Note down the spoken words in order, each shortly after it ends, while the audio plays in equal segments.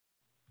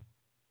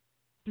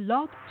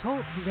Blog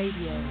Talk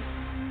Radio.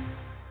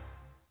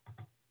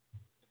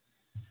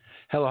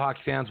 Hello, hockey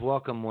fans.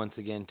 Welcome once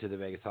again to the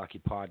Vegas Hockey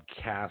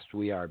Podcast.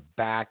 We are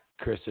back.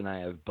 Chris and I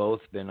have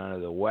both been under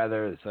the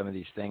weather. Some of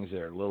these things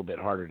are a little bit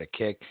harder to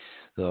kick,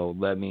 so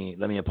let me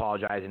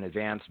apologize in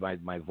advance.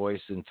 My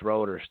voice and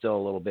throat are still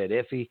a little bit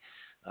iffy.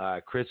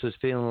 Chris was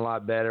feeling a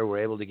lot better. We're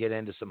able to get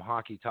into some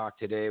hockey talk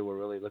today. We're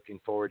really looking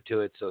forward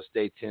to it, so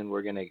stay tuned.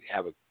 We're going to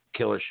have a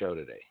killer show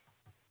today.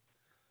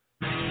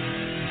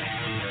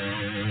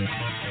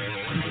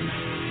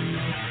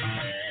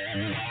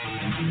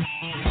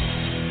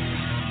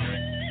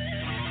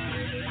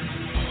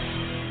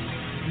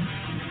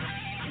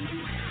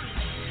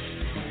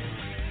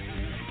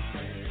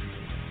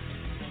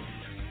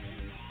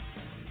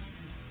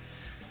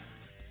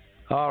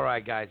 All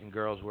right, guys and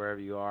girls, wherever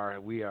you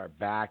are, we are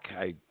back.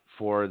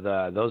 For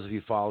those of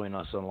you following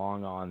us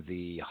along on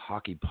the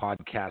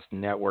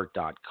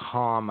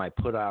hockeypodcastnetwork.com, I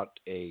put out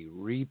a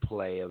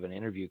replay of an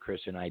interview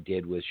Chris and I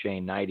did with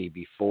Shane Knighty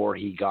before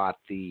he got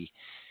the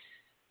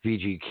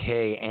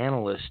VGK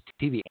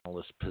TV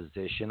analyst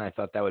position. I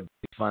thought that would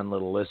be a fun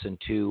little listen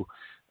to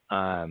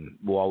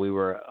while we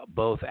were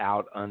both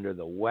out under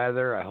the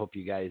weather. I hope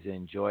you guys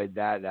enjoyed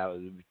that.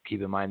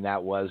 Keep in mind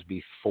that was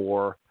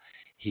before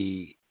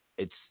he.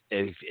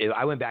 If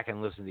I went back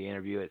and listened to the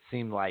interview, it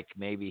seemed like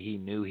maybe he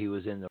knew he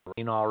was in the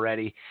ring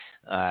already.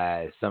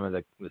 Some of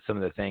the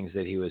things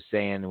that he was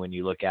saying, when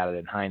you look at it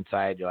in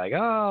hindsight, you're like,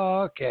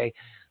 oh, okay.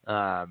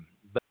 But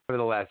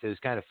nevertheless, it was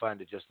kind of fun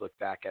to just look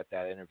back at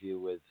that interview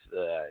with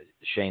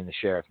Shane the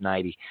Sheriff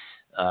Knighty.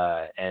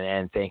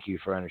 And thank you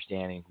for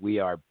understanding. We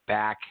are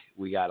back.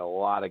 We got a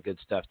lot of good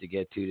stuff to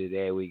get to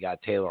today. We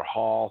got Taylor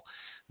Hall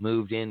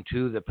moved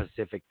into the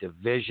Pacific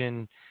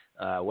Division.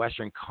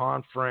 Western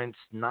Conference,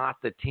 not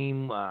the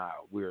team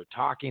we were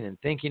talking and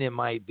thinking it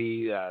might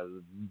be.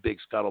 Big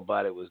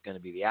scuttlebutt, it was going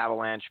to be the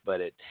Avalanche,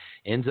 but it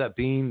ends up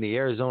being the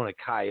Arizona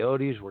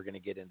Coyotes. We're going to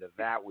get into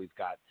that. We're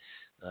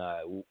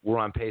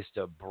on pace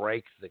to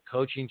break the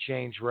coaching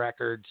change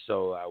record,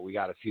 so we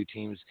got a few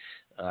teams,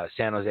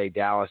 San Jose,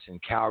 Dallas,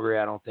 and Calgary.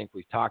 I don't think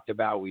we've talked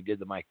about. We did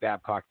the Mike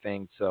Babcock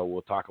thing, so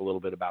we'll talk a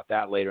little bit about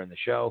that later in the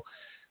show.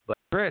 But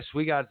Chris,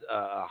 we got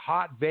a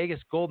hot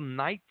Vegas Golden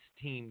Knights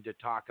team to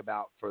talk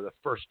about for the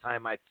first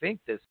time, I think,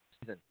 this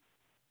season.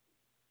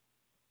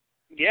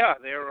 Yeah,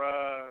 they're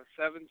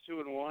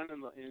 7-2-1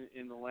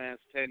 in the last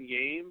 10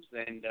 games,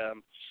 and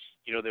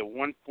they're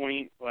 1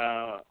 point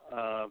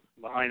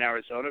behind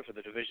Arizona for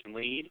the division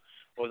lead.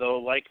 Although,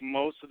 like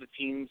most of the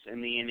teams in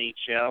the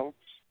NHL,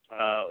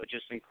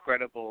 just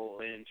incredible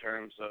in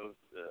terms of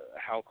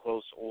how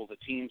close all the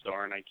teams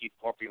are, and I keep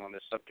harping on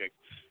this subject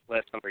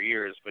last number of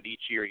years, but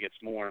each year it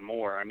gets more and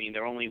more. I mean,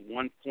 they're only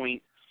 1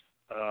 point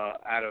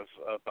out of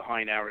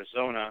behind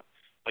Arizona,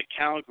 but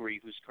Calgary,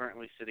 who's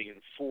currently sitting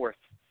in fourth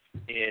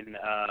in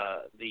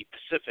the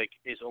Pacific,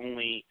 is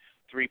only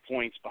 3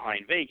 points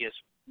behind Vegas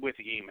with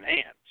a game in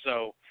hand.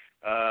 So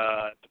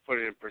to put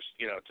it in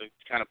to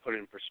kind of put it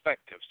in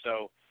perspective.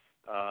 So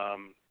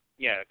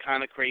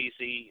kind of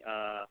crazy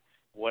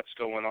what's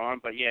going on,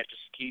 but yeah,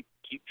 just keep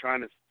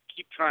trying to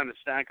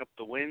stack up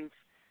the wins.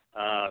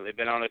 They've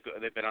been on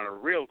a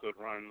real good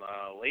run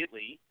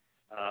lately.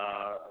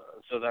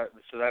 So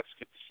that's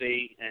good to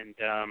see, and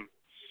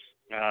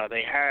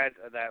they had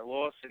that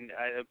loss, and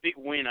a big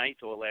win I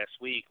thought last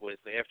week was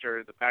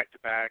after the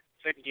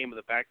second game of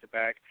the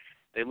back-to-back,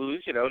 they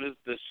lose,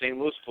 the St.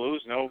 Louis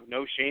Blues,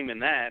 no shame in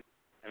that,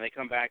 and they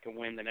come back and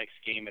win the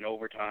next game in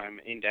overtime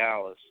in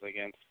Dallas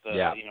against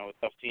a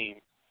tough team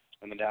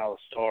and the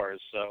Dallas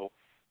Stars. So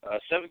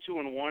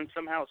 7-2-1.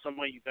 Somehow,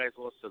 someway, you guys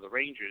lost to the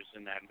Rangers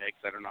in that mix.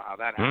 I don't know how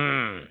that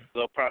happened.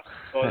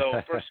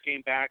 Although first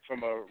game back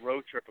from a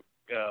road trip,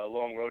 a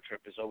long road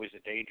trip, is always a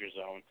danger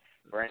zone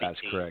for any That's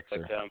team. Correct,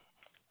 but, sir.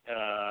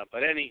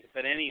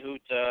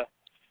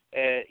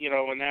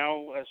 and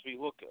now as we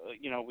look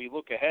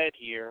ahead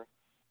here,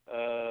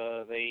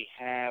 they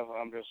have.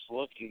 I'm just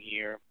looking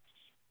here.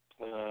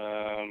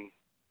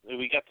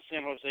 We got the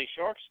San Jose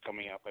Sharks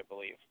coming up, I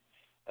believe.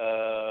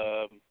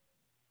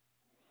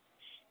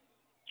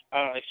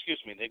 Excuse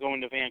me, they're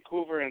going to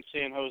Vancouver and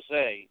San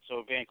Jose.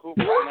 So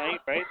Vancouver tonight,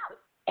 right?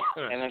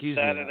 And then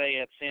Saturday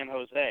at San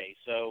Jose.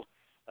 So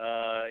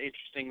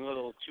interesting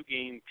little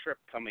 2-game trip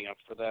coming up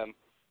for them.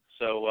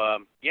 So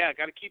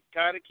gotta keep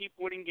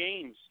winning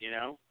games.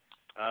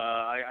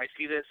 I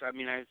see this. I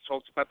mean, I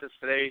talked about this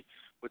today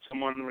with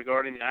someone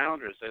regarding the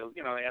Islanders. They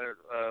had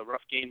a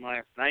rough game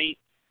last night.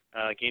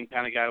 Game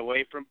kind of got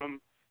away from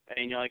them,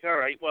 and you're like, all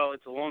right, well,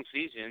 it's a long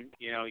season.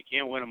 You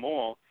can't win them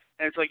all.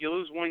 And it's like you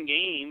lose one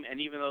game,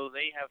 and even though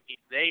they have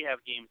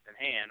games in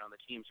hand on the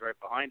teams right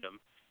behind them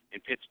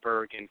in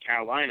Pittsburgh and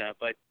Carolina,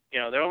 but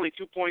they're only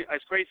 2 points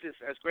as great as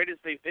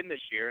they've been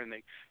this year, and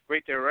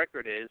great their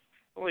record is,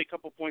 only a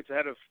couple points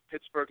ahead of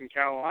Pittsburgh and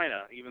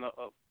Carolina, even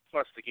though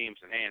plus the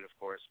games in hand, of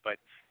course. But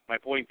my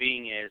point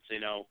being is,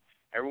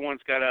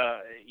 everyone's got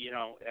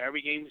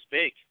every game is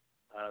big.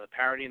 The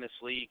parity in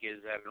this league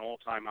is at an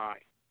all-time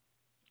high.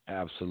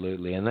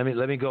 Absolutely. And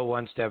let me go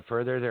one step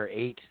further. They're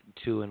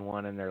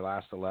 8-2-1 in their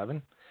last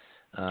 11.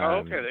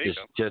 Okay, there you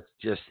go.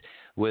 Just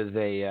with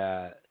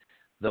a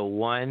the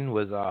one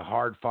was a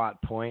hard-fought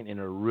point in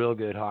a real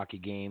good hockey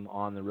game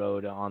on the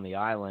road on the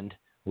island,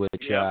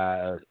 which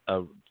I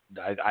think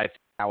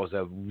that was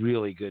a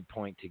really good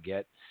point to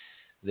get.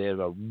 They had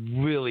a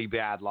really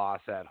bad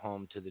loss at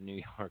home to the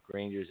New York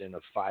Rangers in a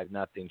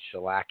 5-0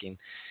 shellacking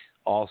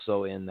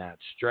also in that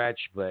stretch.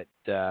 But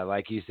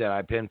like you said,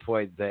 I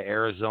pinpoint the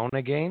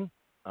Arizona game.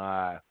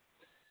 That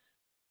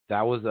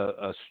was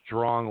a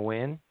strong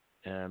win.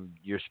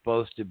 You're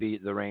supposed to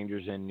beat the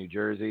Rangers in New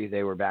Jersey.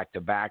 They were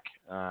back-to-back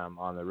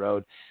on the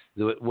road.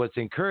 What's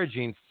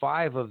encouraging,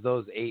 5 of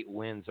those 8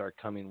 wins are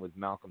coming with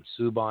Malcolm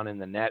Subban in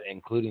the net,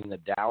 including the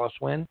Dallas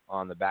win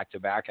on the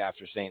back-to-back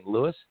after St.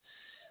 Louis.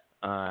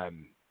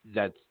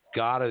 That's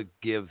got to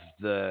give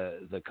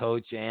the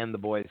coach and the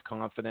boys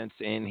confidence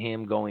in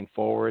him going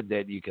forward,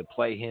 that you could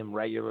play him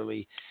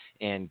regularly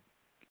and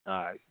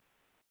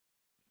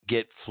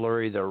get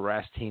Fleury the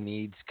rest he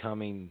needs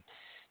coming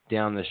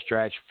down the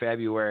stretch.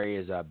 February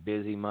is a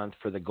busy month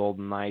for the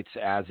Golden Knights,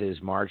 as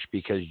is March,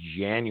 because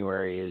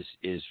January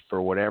is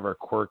for whatever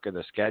quirk of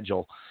the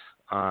schedule.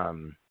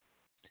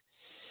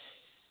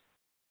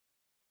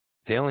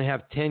 They only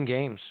have 10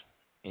 games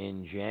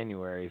in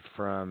January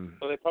from...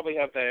 So they probably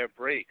have their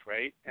break,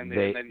 right? And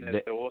then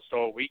the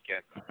All-Star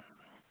weekend.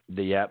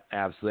 Yep,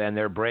 absolutely. And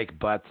their break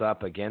butts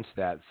up against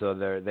that. So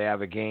they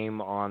have a game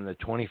on the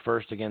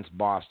 21st against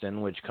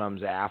Boston, which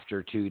comes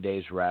after 2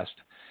 days rest.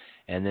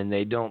 And then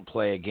they don't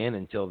play again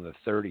until the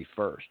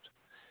 31st.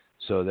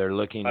 So they're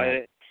looking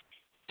at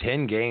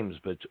 10 days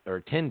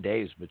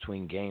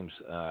between games.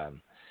 So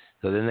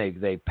then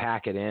they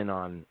pack it in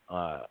on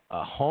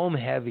a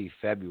home-heavy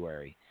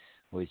February,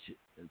 which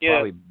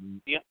probably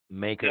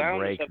make or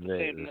break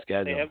the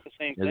schedule. They have the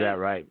same thing. Is that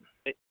right?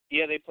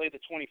 They play the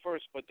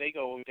 21st, but they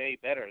go a day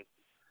better.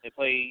 They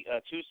play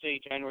Tuesday,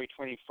 January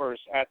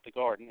 21st at the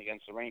Garden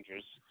against the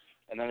Rangers,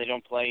 and then they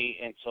don't play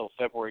until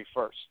February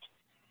 1st.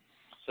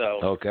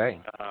 So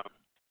okay.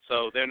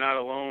 So they're not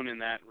alone in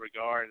that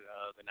regard,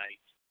 the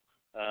Knights.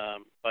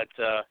 But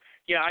I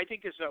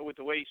think it's with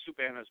the way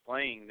Subban is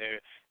playing,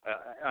 there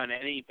on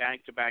any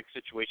back-to-back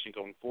situation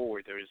going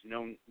forward, there is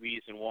no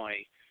reason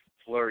why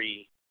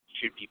Fleury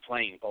should be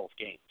playing both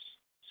games.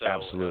 So,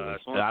 absolutely.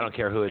 I don't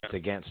care who it's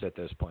against at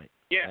this point.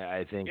 Yeah.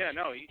 I think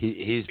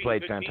he's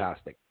played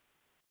fantastic. Team.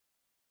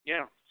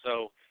 Yeah.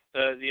 So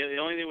the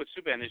only thing with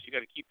Subban is you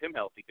got to keep him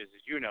healthy, because,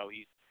 as you know,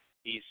 he's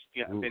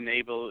been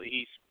able.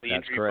 The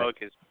injury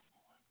bug is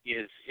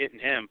hitting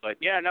him. But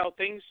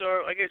things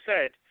are like I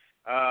said.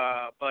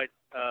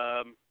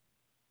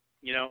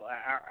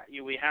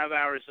 We have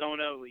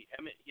Arizona.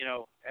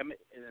 And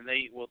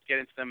we'll get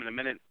into them in a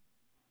minute.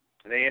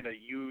 They had a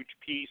huge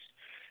piece.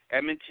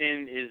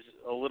 Edmonton is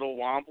a little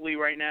wobbly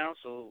right now,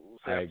 so we'll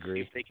I agree.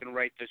 see if they can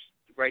right the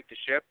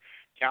ship.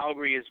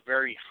 Calgary is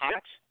very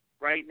hot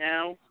right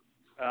now,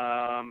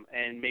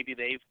 and maybe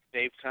they've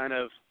kind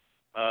of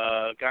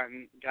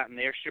gotten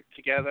their ship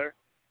together.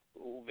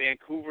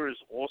 Vancouver is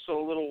also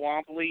a little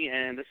wobbly,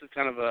 and this is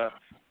kind of a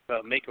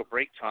make or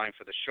break time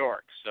for the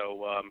Sharks.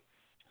 So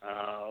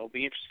it'll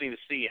be interesting to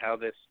see how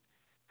this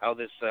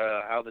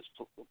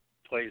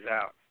plays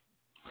out.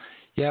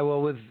 Yeah,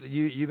 well, with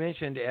you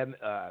mentioned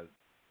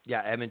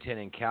Edmonton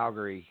and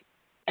Calgary.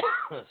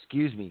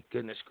 Excuse me,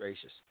 goodness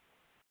gracious.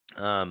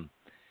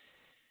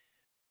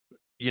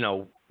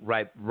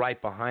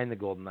 Right behind the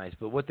Golden Knights,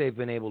 but what they've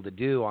been able to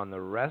do on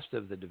the rest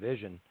of the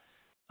division,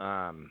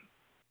 there's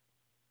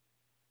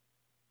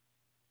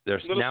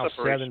now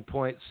separation.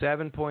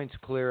 7 points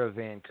clear of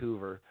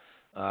Vancouver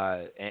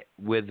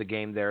with the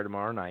game there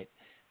tomorrow night.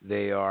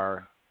 They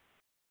are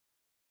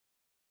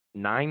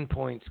 9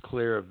 points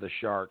clear of the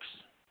Sharks.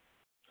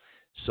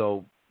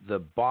 So the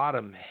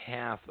bottom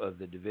half of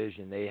the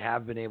division, they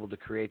have been able to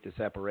create the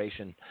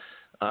separation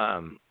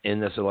in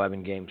this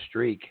 11-game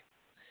streak.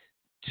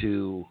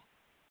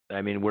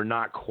 We're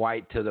not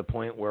quite to the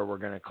point where we're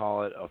going to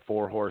call it a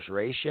 4-horse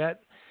race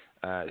yet.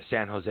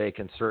 San Jose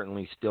can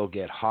certainly still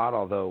get hot,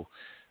 although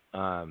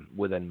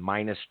with a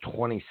minus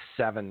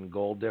 27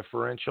 goal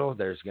differential,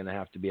 there's going to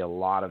have to be a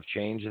lot of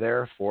change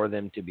there for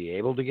them to be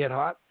able to get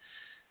hot.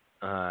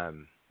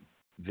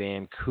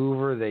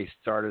 Vancouver, they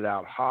started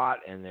out hot,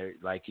 and they're,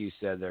 like you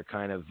said, they're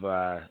kind of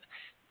a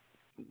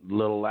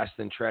little less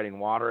than treading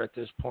water at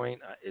this point.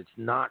 It's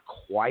not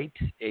quite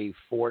a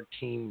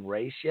 4-team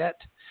race yet,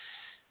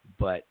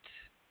 but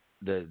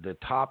the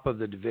top of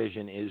the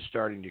division is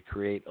starting to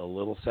create a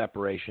little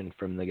separation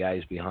from the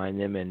guys behind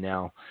them. And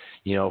now,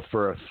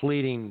 for a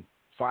fleeting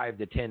 5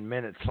 to 10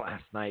 minutes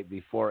last night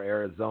before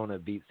Arizona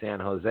beat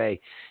San Jose,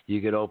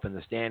 you could open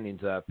the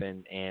standings up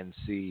and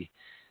see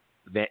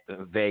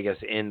Vegas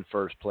in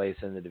first place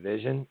in the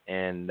division,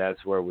 and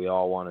that's where we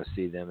all want to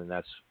see them, and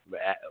that's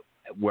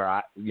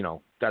where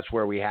that's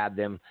where we had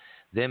them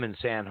in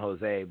San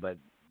Jose, but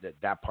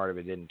that part of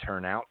it didn't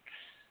turn out.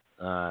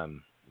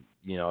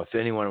 If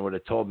anyone would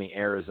have told me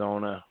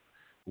Arizona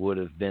would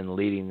have been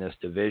leading this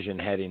division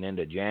heading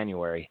into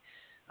January,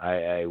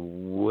 I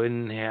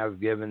wouldn't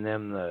have given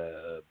them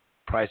the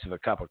price of a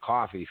cup of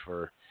coffee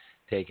for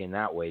taking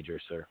that wager,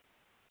 sir.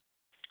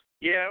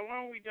 Yeah,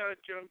 well, we gotta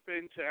jump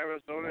into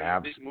Arizona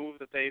and the big move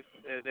that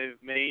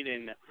they've made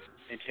in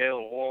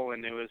Taylor Hall,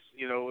 and it was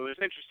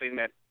interesting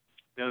that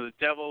the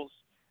Devils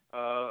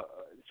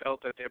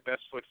felt that their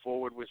best foot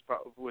forward was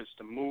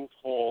to move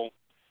Hall,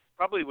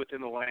 probably within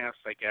the last,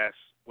 I guess,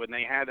 when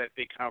they had that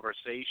big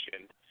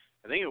conversation.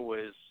 I think it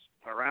was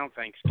around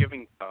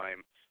Thanksgiving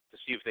time to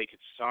see if they could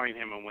sign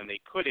him, and when they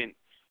couldn't,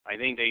 I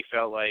think they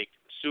felt like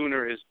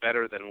sooner is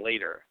better than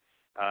later.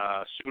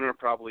 Sooner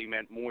probably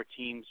meant more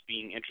teams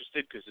being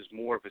interested because there's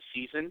more of a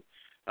season.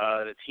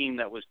 The team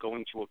that was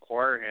going to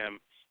acquire him,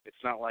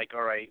 it's not like,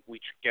 all right, we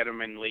get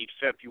him in late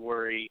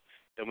February,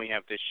 then we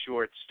have this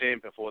short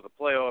stint before the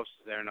playoffs.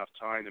 Is there enough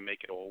time to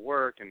make it all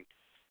work?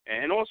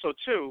 And also,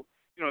 too,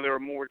 there are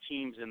more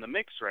teams in the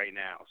mix right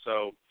now.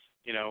 So,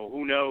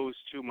 who knows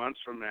 2 months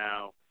from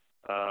now,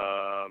 2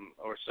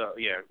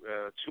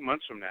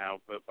 months from now,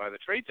 but by the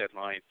trade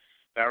deadline,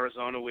 if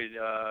Arizona with,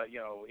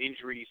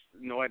 injuries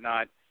and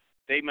whatnot,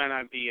 they might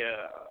not be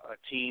a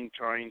team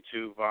trying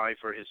to vie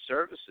for his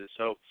services.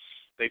 So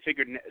they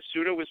figured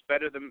sooner was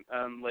better than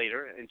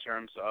later in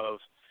terms of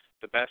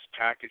the best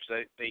package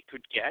that they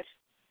could get.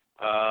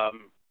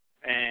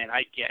 And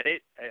I get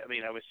it. I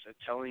mean, I was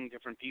telling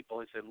different people,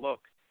 I said,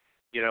 look,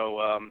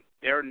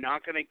 they're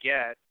not going to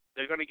get –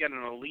 they're going to get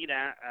an elite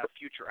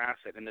future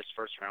asset in this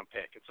first-round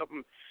pick. It's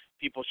something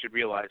people should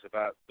realize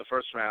about the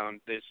first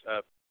round,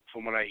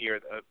 from what I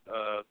hear,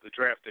 the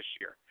draft this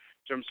year.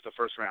 In terms of the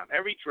first round.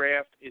 Every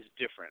draft is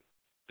different.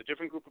 It's a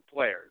different group of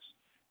players.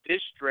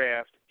 This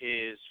draft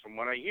is, from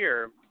what I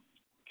hear,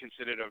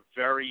 considered a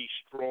very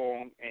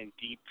strong and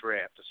deep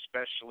draft,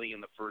 especially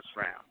in the first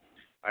round.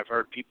 I've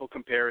heard people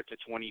compare it to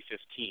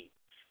 2015.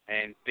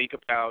 And think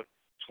about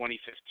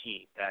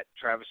 2015, that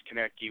Travis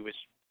Konecny was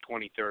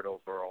 23rd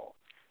overall.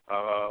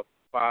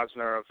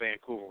 Bosner of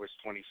Vancouver was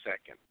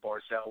 22nd.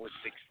 Barzal was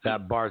 16th.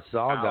 That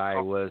Barzal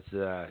guy was,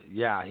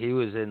 he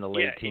was in the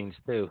late teens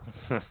too.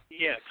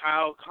 Yeah,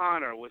 Kyle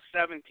Connor was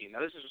 17.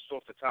 Now, this is just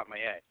off the top of my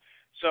head.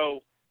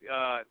 So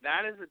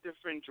that is a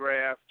different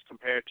draft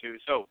compared to.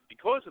 So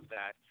because of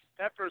that,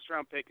 that first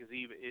round pick is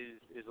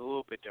a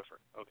little bit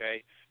different.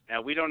 Okay.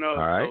 Now we don't know.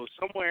 All right.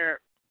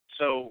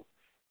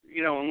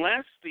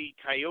 Unless the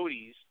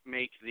Coyotes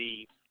make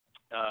the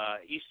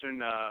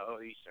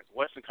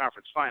Western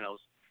Conference Finals,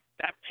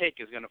 that pick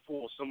is going to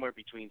fall somewhere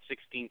between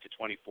 16 to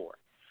 24.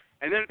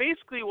 And then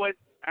basically what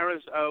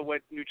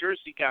New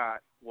Jersey got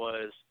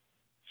was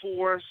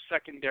 4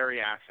 secondary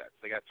assets.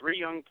 They got 3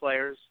 young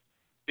players,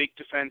 big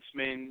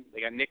defensemen. They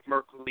got Nick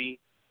Merkley,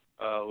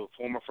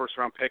 former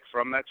first-round pick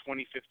from that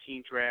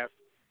 2015 draft.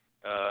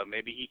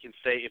 Maybe he can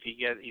stay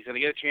he's going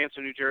to get a chance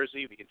in New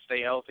Jersey if he can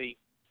stay healthy.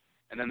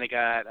 And then they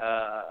got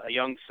a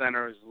young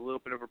center who's a little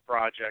bit of a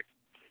project.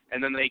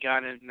 And then they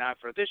got in, not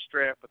for this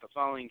draft, but the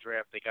following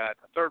draft, they got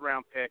a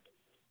third-round pick,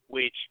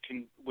 which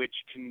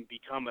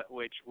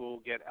will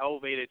get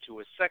elevated to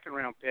a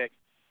second-round pick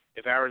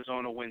if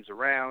Arizona wins a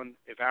round.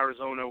 If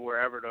Arizona were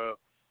ever to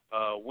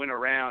win a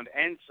round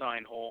and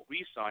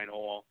re-sign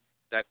Hall,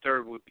 that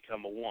third would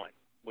become a 1,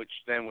 which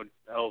then would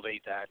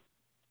elevate that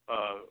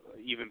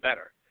even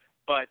better.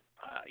 But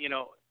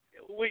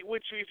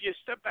which if you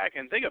step back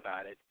and think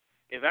about it,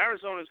 if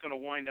Arizona is going to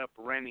wind up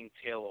renting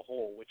Taylor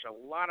Hall, which a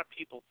lot of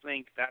people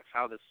think that's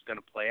how this is going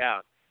to play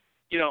out,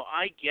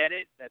 I get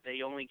it that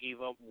they only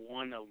gave up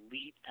 1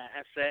 elite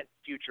asset,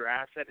 future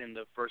asset in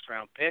the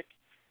first-round pick.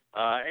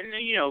 And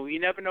you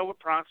never know with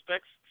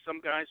prospects. Some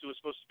guys who are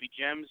supposed to be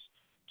gems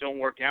don't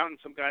work out, and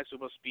some guys who are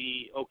supposed to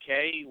be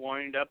okay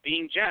wind up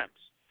being gems.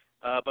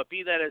 But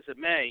be that as it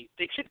may,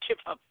 they could give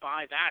up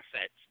 5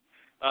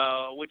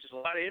 assets, which is a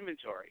lot of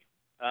inventory.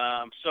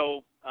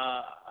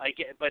 I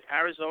get, but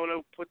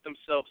Arizona put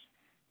themselves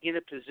in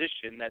a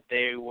position that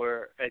they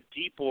were a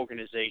deep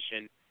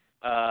organization,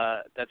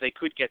 that they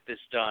could get this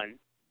done.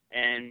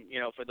 And,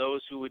 for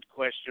those who would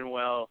question,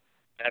 well,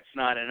 that's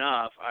not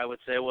enough, I would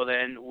say, well,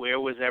 then where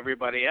was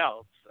everybody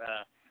else?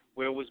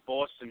 Where was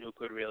Boston, who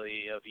could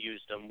really have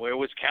used them? Where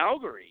was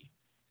Calgary?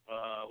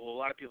 Who a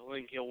lot of people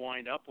think he'll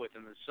wind up with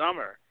in the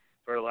summer.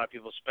 For a lot of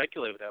people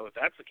speculate with that. If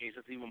that's the case,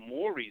 that's even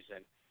more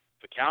reason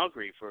for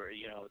Calgary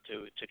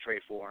to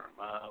trade for him.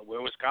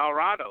 Where was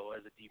Colorado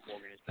as a deep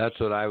organization? That's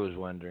what I was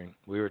wondering.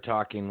 We were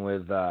talking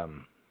with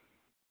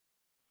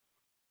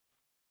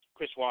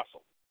Chris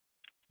Wassel.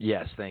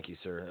 Yes, thank you,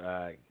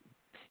 sir.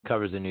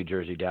 Covers the New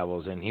Jersey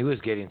Devils, and he was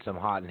getting some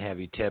hot and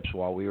heavy tips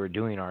while we were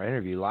doing our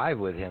interview live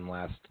with him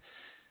last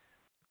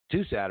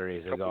 2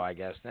 Saturdays ago, I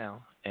guess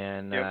now.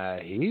 And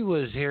he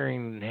was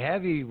hearing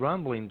heavy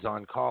rumblings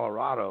on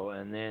Colorado,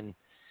 and then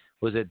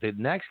was it the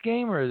next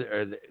game or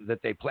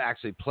that they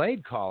actually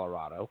played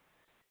Colorado?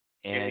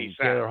 And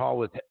Taylor Hall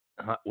was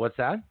what's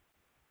that?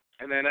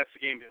 And then that's the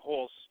game.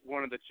 Hall's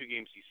one of the 2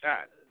 games he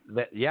sat.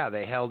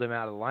 They held him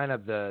out of the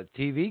lineup. The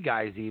TV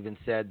guys even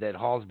said that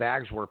Hall's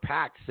bags were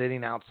packed,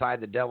 sitting outside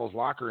the Devils'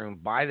 locker room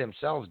by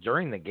themselves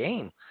during the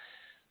game.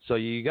 So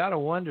you got to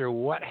wonder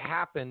what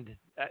happened.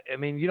 I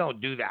mean, you don't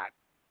do that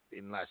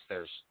unless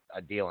there's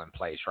a deal in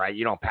place, right?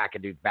 You don't pack a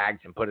dude's bags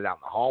and put it out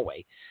in the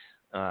hallway.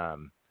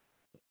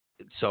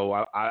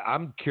 So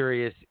I'm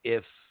curious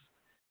if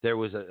there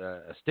was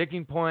a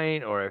sticking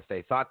point, or if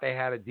they thought they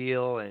had a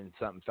deal and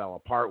something fell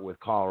apart with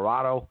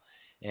Colorado.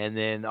 And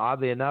then,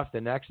 oddly enough,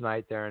 the next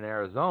night they're in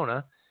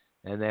Arizona,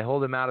 and they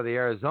hold him out of the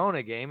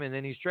Arizona game, and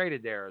then he's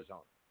traded to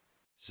Arizona.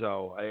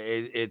 So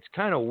it's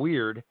kind of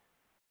weird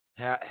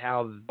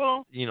how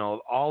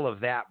all of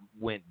that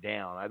went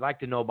down. I'd like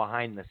to know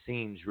behind the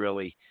scenes,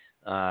 really.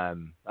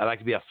 I'd like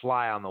to be a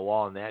fly on the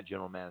wall in that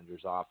general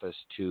manager's office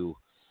to,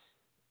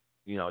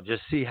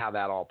 just see how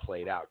that all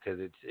played out, because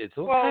it's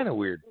kind of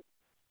weird.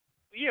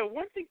 Yeah,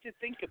 one thing to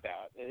think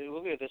about.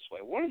 Look at it this way: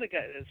 one of the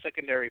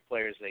secondary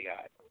players they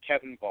got,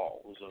 Kevin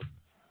Ball,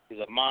 he's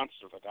a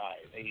monster of a guy.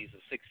 He's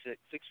a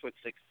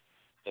 6'6"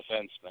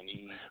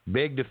 defenseman.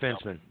 Big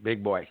defenseman,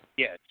 big boy.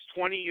 Yeah, he's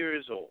 20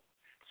 years old.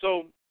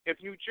 So if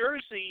New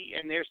Jersey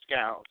and their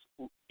scouts,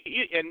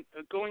 and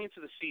going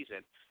into the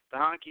season, the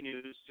Hockey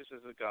News, just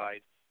as a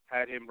guide,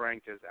 had him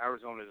ranked as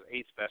Arizona's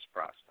 8th best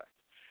prospect.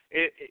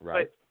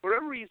 Right. But for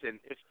whatever reason,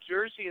 if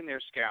Jersey and their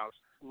scouts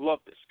love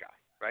this guy,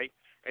 right?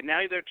 And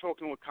now they're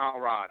talking with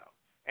Colorado.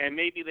 And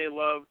maybe they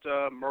loved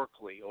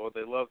Merkley, or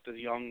they loved the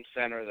young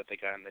center that they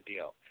got in the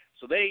deal.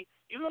 So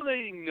even though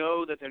they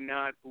know that they're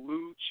not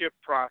blue chip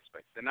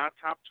prospects, they're not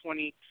top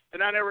 20, they're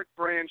not Eric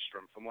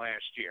Brandstrom from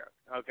last year,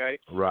 okay?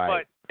 Right.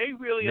 But they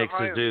really Nick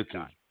are Suzuki. this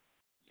guy.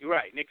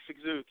 Right, Nick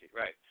Suzuki,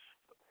 right.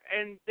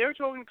 And they're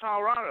talking to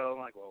Colorado,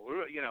 like, well,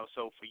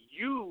 so for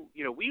you,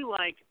 we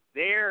like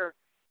their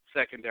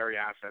secondary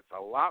assets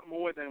a lot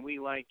more than we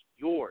like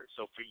yours.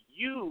 So for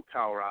you,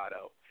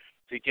 Colorado,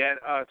 to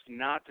get us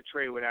not to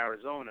trade with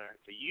Arizona,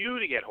 for you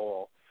to get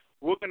Hall,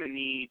 we're going to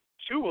need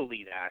 2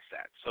 elite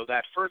assets. So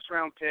that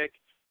first-round pick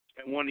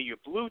and one of your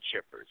blue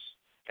chippers.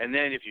 And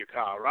then if you're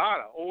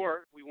Colorado,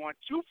 or we want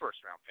 2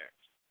 first-round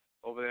picks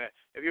over there.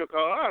 If you're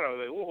Colorado,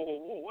 like,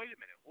 whoa, wait a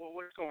minute.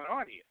 What's going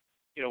on here?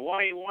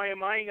 Why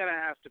am I going to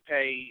have to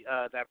pay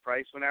that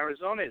price when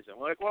Arizona isn't?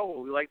 We're like, well,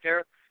 we like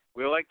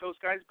those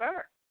guys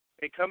better.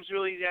 It comes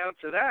really down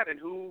to that, and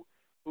who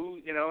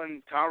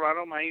and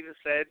Colorado might have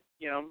said,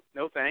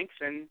 no thanks,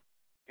 and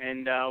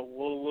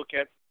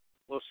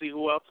we'll see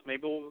who else.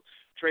 Maybe we'll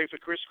trade for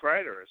Chris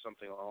Kreider or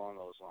something along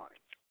those lines.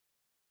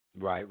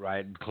 Right.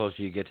 The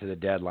closer you get to the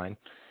deadline,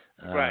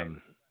 right.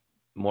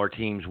 More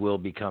teams will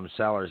become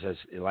sellers, as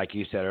like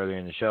you said earlier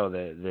in the show,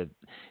 that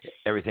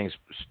everything's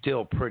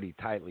still pretty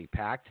tightly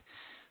packed.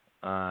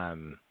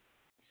 I'm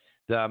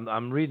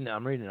reading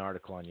an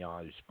article on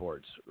Yahoo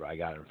Sports. I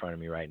got it in front of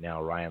me right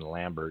now. Ryan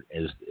Lambert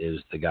is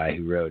the guy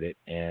who wrote it,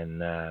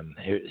 and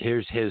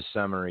here's his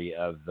summary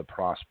of the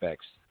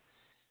prospects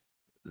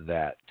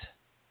that.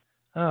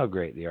 Oh,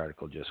 great! The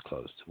article just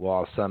closed. Well,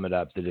 I'll sum it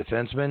up. The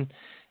defenseman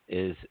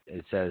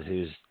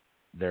who's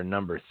their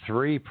number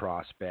 3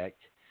 prospect,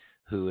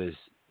 who is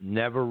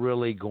never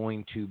really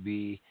going to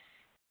be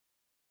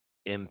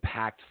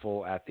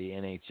impactful at the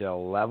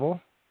NHL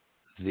level.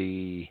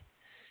 The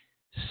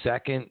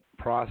second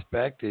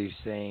prospect he's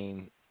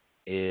saying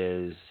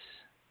is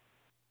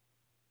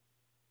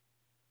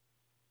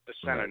the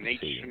center,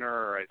 Nate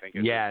Schnarr, I think.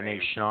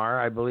 Nate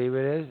Schnarr, I believe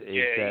it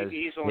is.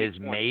 He's only is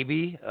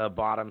maybe a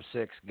bottom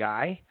 6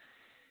 guy.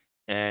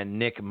 And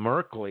Nick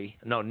Merkley,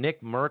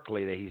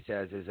 that he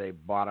says is a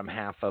bottom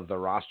half of the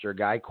roster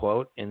guy,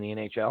 quote, in the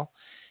NHL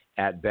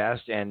at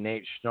best. And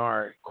Nate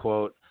Schnarr,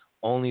 quote,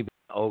 only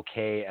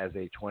okay as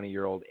a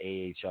 20-year-old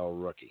AHL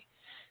rookie.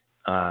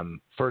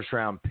 First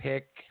round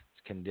pick,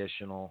 it's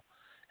conditional.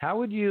 How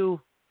would you,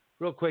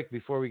 real quick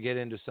before we get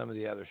into some of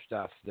the other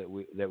stuff that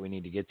we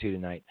need to get to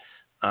tonight,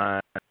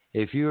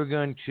 if you were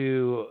going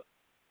to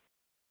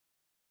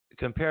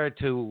compare it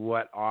to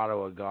what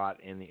Ottawa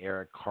got in the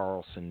Erik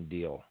Karlsson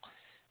deal,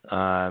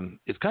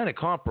 it's kind of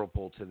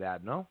comparable to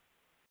that, no?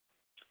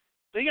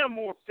 They got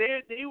more.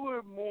 They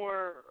were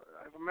more.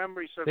 If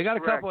memory serves they got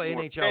correct, a couple of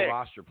NHL picks.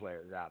 roster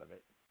players out of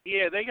it.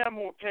 Yeah, they got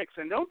more picks,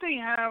 and don't they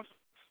have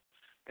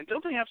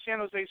San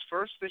Jose's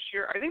first this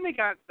year? I think they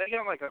got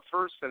like a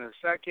first and a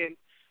second,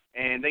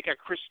 and they got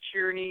Chris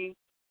Tierney,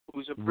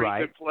 who's a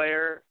pretty good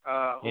player.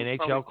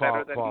 NHL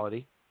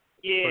quality.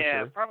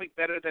 Yeah, sure. Probably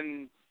better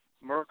than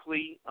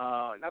Merkley.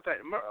 Not that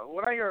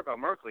what I hear about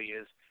Merkley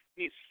is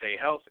he needs to stay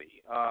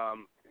healthy,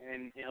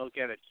 and he'll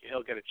get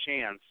a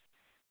chance.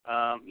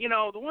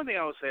 The one thing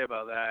I would say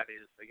about that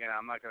is, again,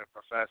 I'm not going to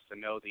profess to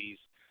know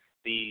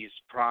these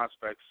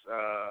prospects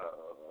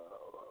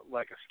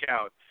like a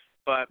scout,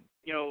 but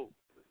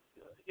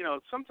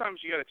sometimes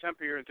you got to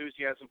temper your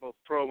enthusiasm, both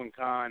pro and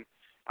con.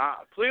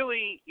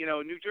 Clearly,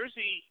 New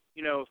Jersey,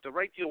 if the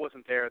right deal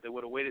wasn't there, they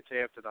would have waited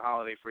till after the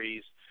holiday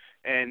freeze,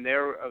 and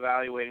they're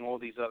evaluating all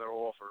these other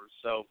offers.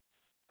 So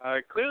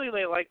clearly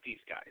they like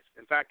these guys.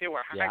 In fact, they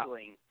were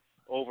haggling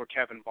over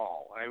Kevin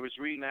Ball. I was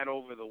reading that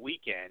over the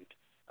weekend.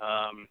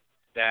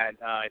 That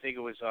I think it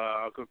was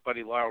a good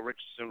buddy Lyle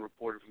Richardson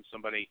reported from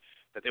somebody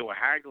that they were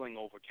haggling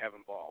over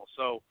Kevin Ball.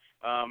 So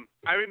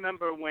I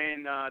remember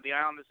when the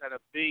Islanders had a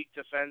big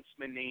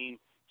defenseman named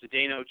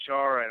Zdeno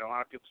Chara, and a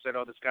lot of people said,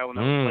 "Oh, this guy will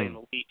never play in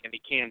the league, and he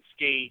can't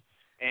skate."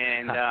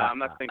 And I'm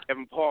not saying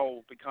Kevin Ball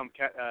will become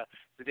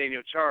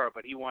Zdeno Chara,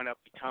 but he wound up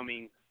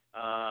becoming,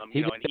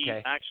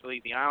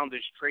 actually the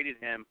Islanders traded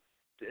him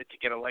to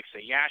get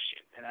Alexei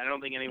Yashin, and I don't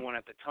think anyone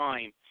at the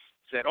time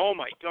said, "Oh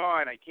my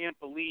God, I can't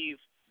believe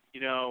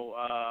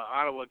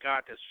Ottawa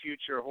got this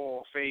future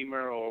Hall of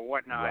Famer or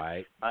whatnot."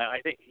 Right. I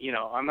think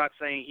I'm not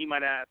saying he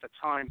might have at the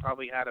time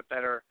probably had a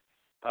better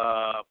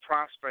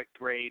prospect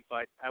grade,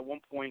 but at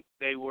one point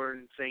they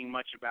weren't saying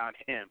much about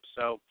him.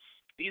 So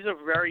these are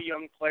very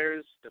young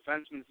players.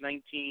 Defenseman's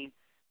 19,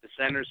 the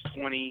center's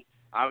 20.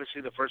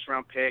 Obviously, the first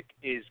round pick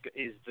is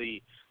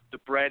the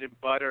bread and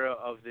butter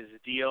of this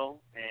deal,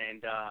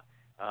 and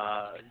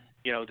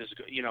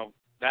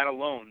that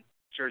alone,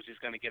 Jersey's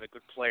going to get a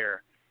good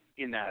player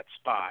in that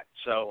spot.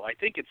 So I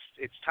think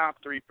it's top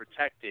three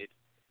protected.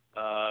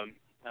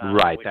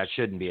 Right, that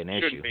shouldn't be an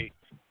issue.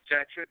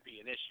 That should be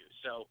an issue.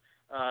 So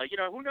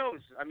who knows?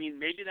 I mean,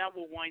 maybe that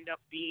will wind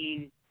up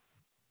being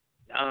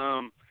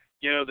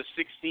the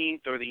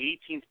 16th or the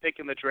 18th pick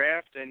in the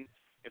draft, and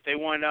if they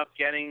wind up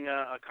getting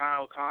a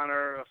Kyle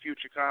Connor, a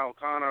future Kyle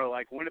Connor,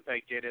 like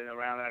Winnipeg did in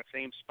around that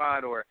same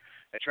spot, or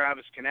a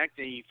Travis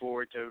Konecny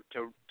to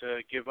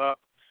give up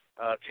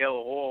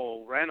Taylor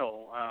Hall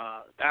rental,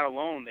 that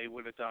alone they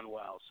would have done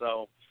well.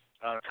 So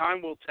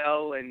time will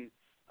tell. And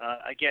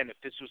again,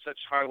 if this was such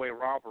highway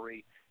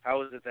robbery,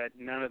 how is it that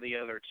none of the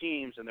other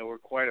teams, and there were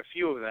quite a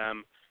few of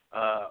them,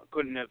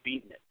 couldn't have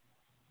beaten it?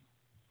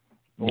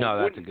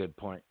 No, that's a good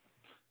point.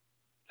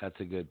 That's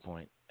a good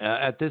point.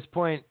 At this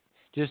point,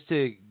 just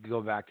to go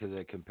back to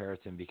the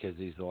comparison, because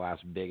he's the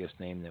last biggest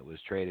name that was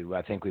traded,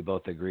 I think we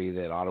both agree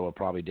that Ottawa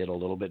probably did a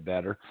little bit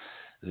better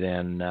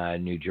than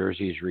New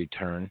Jersey's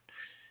return.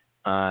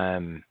 At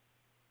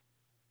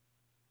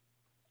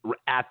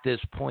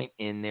this point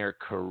in their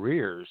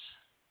careers,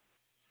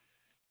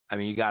 I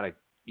mean, you gotta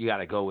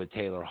go with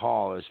Taylor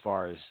Hall as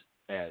far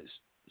as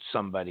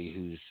somebody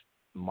whose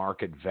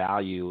market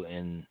value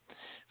in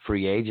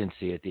free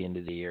agency at the end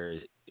of the year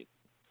is.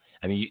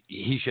 I mean,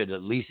 he should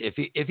at least,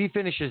 if he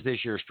finishes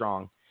this year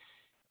strong,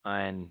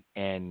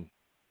 and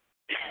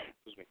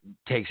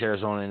takes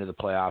Arizona into the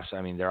playoffs.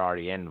 I mean, they're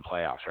already in the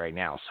playoffs right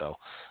now, so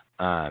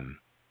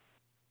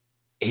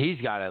he's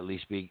got to at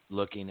least be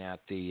looking at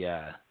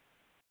the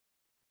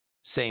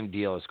same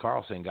deal as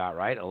Carlson got,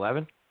 right?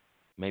 11,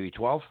 maybe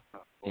 12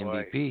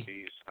 MVP.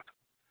 Geez.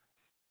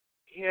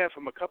 Yeah,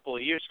 from a couple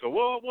of years ago.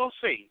 Well, we'll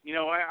see.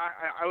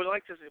 I would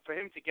like to, for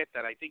him to get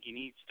that. I think he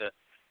needs to.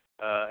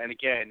 And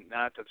again,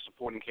 not that the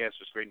supporting cast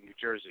was great in New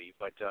Jersey,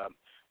 but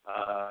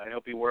I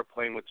hope he were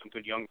playing with some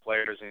good young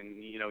players,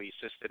 and he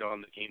assisted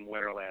on the game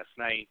winner last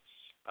night.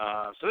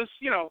 So this,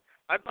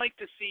 I'd like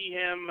to see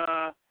him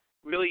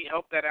really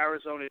help that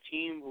Arizona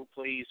team who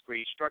plays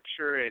great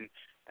structure and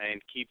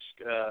keeps,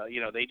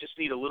 they just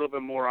need a little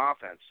bit more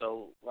offense.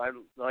 So I'd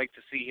like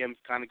to see him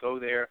kind of go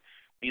there,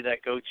 be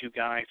that go-to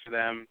guy for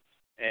them,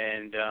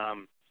 and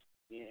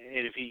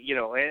if he,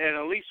 and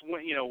at least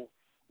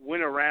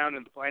win around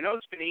in the play. I know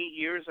it's been 8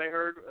 years, I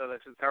heard,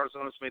 since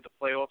Arizona's made the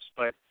playoffs,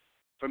 but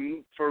for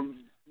me,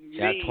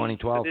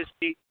 2012.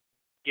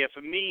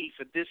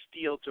 for this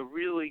deal to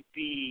really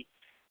be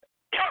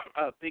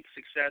a big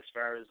success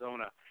for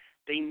Arizona,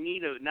 they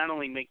need to not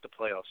only make the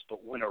playoffs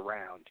but win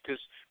around, because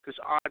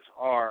odds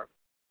are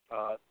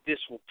this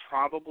will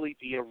probably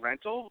be a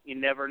rental. You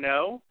never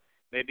know.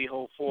 Maybe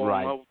he'll fall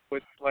in love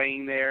with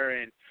playing there,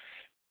 and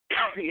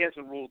he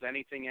hasn't ruled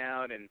anything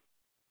out, and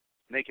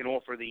they can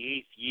offer the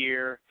 8th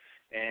year,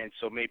 and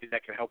so maybe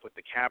that can help with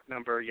the cap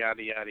number,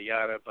 yada, yada,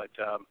 yada. But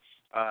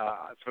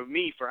for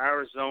me, for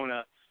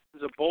Arizona,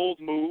 it was a bold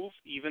move,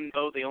 even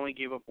though they only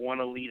gave up one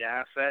elite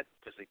asset,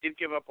 because they did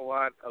give up a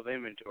lot of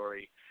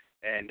inventory.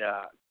 And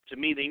to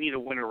me, they need to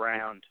win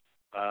around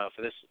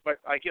for this. But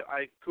I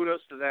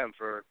kudos to them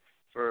for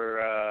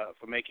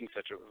making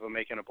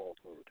a bold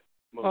move.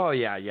 Oh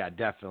yeah,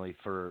 definitely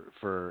for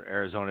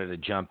Arizona to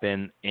jump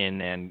in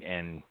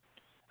and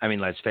I mean,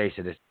 let's face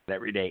it,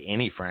 every day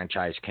any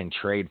franchise can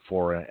trade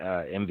for an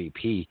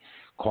MVP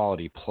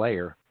quality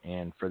player,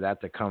 and for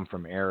that to come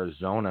from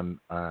Arizona,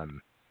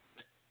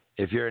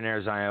 if you're an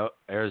Arizona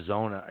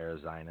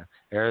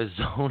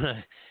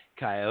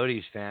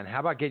Coyotes fan,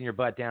 how about getting your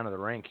butt down to the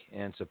rink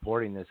and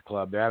supporting this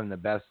club? They're having the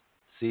best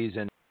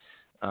season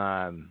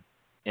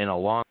in a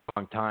long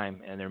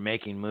time, and they're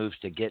making moves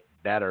to get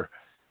better.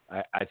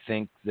 I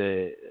think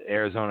the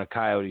Arizona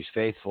Coyotes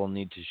faithful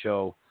need to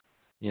show,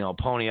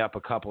 pony up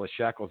a couple of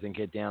shekels and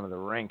get down to the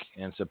rink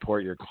and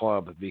support your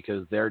club,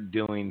 because they're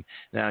doing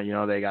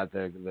now. They got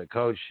the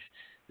coach.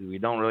 We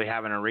don't really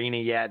have an arena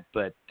yet,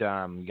 but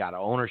you got an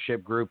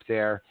ownership group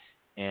there,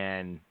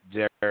 and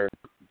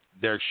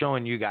they're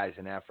showing you guys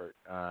an effort.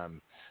 So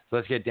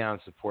let's get down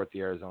and support the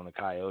Arizona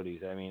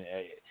Coyotes. I mean,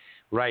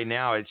 right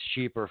now it's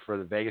cheaper for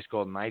the Vegas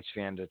Golden Knights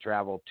fan to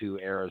travel to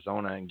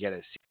Arizona and get a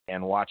seat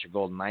and watch a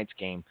Golden Knights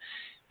game.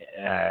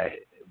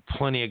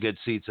 Plenty of good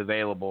seats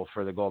available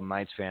for the Golden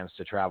Knights fans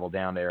to travel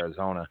down to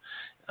Arizona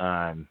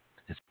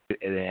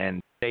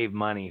and save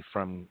money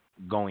from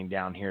going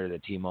down here to the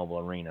T-Mobile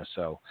Arena.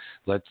 So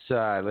let's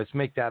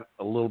make that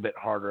a little bit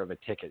harder of a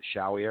ticket,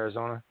 shall we,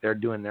 Arizona? They're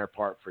doing their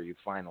part for you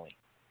finally.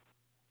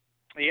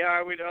 Yeah,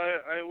 I would.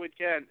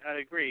 I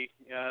agree.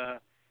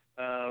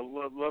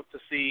 love to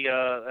see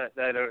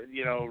that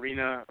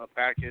arena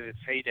back in its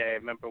heyday. I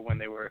remember when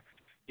they were,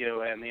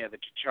 and they had the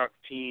Chuck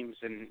teams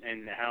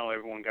and how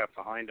everyone got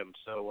behind them.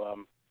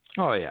 So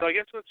Oh yeah. so I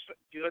guess let's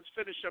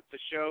finish up the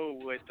show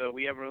with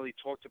we haven't really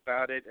talked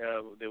about it.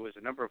 There was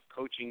a number of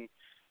coaches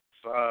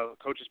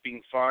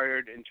being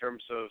fired in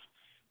terms of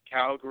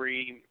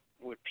Calgary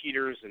with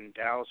Peters and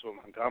Dallas with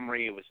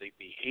Montgomery. It was a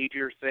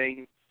behavior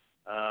thing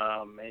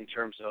in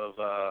terms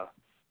of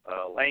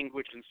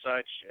language and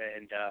such,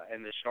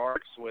 and the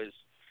Sharks was,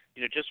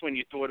 just when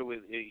you thought it was,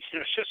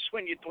 just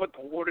when you thought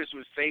the waters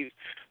was safe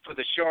for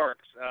the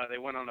Sharks, they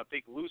went on a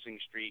big losing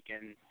streak,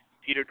 and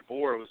Peter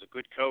DeBoer was a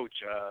good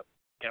coach.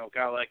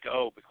 Got let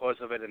go because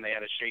of it, and they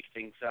had to shake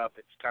things up.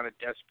 It's kind of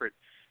desperate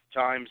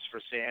times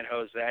for San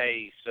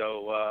Jose.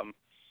 So,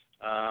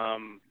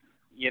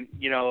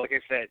 like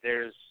I said,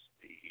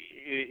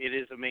 it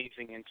is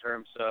amazing in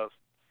terms of,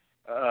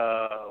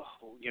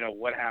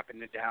 what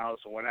happened in Dallas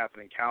and what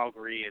happened in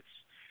Calgary. It's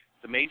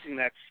amazing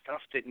that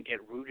stuff didn't get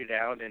rooted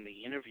out in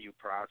the interview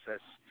process.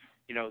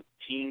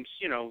 Teams,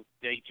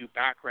 they do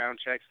background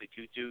checks, they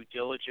do due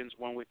diligence,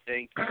 one would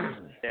think.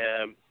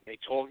 They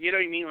told, you know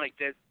what I mean? Like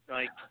that,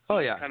 like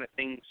these kind of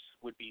things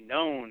would be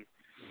known.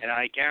 And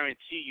I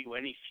guarantee you,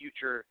 any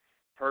future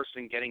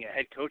person getting a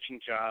head coaching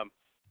job,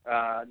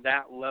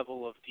 that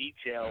level of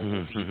detail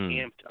will be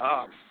amped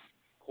up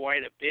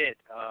quite a bit.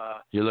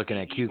 You're looking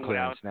at Q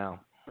clearance now.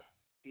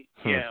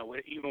 Yeah,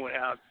 even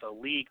without the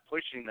league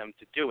pushing them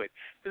to do it,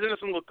 because it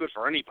doesn't look good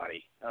for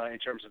anybody in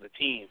terms of the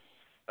team.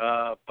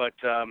 But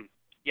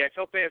I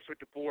felt bad for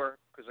DeBoer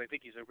because I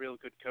think he's a real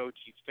good coach.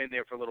 He's been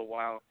there for a little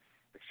while.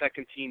 The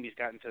second team he's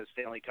gotten to the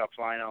Stanley Cup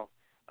final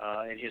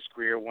in his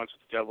career, once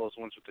with the Devils,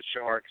 once with the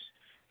Sharks.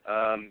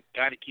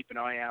 Got to keep an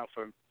eye out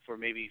for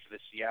maybe for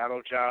the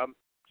Seattle job.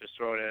 Just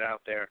throwing it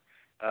out there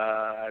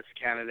as a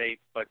candidate.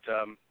 But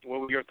what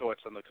were your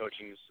thoughts on the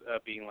coachings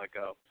being let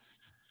go?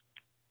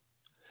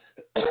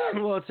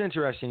 Well, it's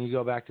interesting. You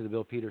go back to the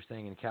Bill Peters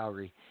thing in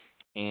Calgary,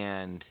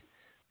 and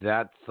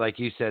that's, like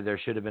you said, there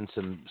should have been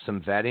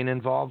some vetting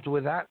involved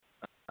with that.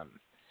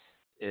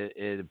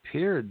 It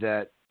appeared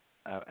that,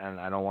 and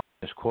I don't want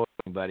to misquote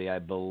anybody, I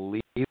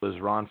believe it was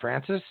Ron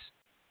Francis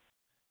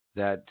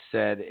that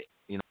said,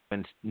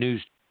 when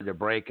news started to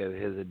break of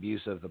his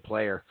abuse of the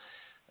player,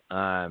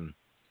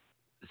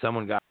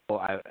 someone got,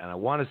 and I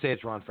want to say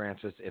it's Ron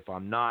Francis. If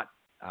I'm not,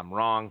 I'm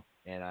wrong,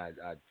 and I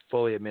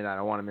fully admit I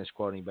don't want to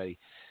misquote anybody,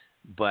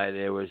 but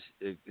it was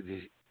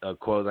a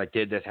quote like,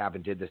 did this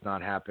happen, did this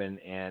not happen,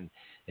 and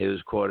it was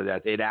quoted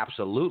that it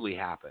absolutely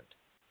happened.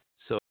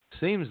 So it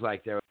seems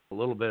like there was a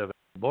little bit of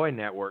a boy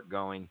network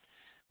going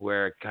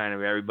where kind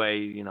of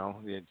everybody,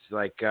 it's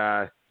like,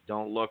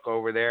 don't look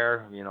over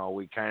there,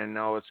 we kind of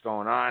know what's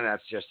going on,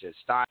 that's just his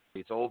style,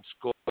 it's old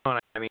school. I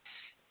mean,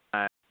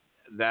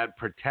 that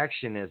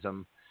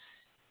protectionism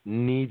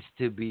needs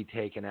to be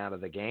taken out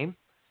of the game.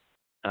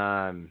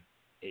 You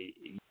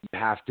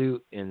have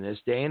to, in this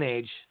day and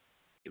age,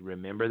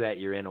 remember that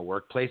you're in a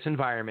workplace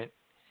environment.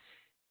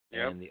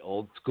 Yep. And the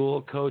old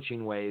school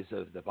coaching ways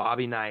of the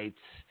Bobby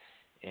Knights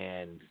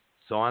and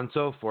so on and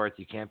so forth.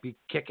 You can't be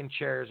kicking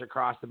chairs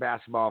across the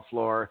basketball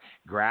floor,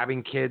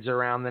 grabbing kids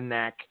around the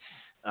neck,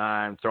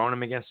 and throwing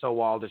them against the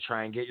wall to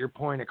try and get your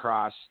point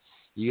across.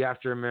 You have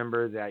to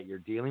remember that you're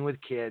dealing with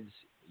kids.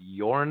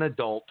 You're an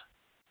adult,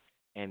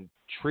 and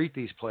treat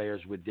these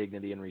players with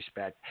dignity and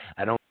respect.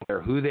 I don't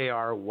care who they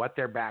are, what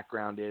their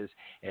background is.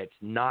 It's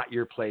not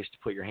your place to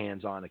put your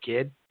hands on a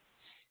kid.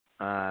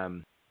 I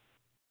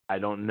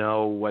don't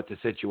know what the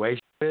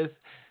situation is.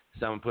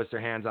 Someone puts their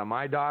hands on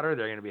my daughter,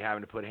 they're going to be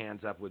having to put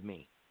hands up with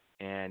me.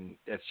 And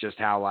that's just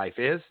how life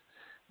is.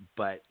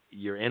 But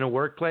you're in a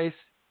workplace.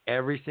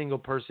 Every single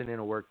person in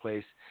a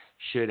workplace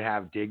should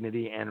have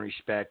dignity and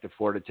respect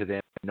afforded to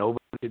them. Nobody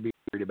should be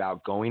worried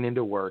about going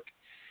into work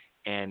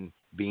and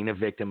being a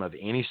victim of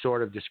any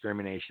sort of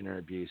discrimination or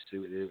abuse.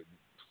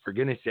 For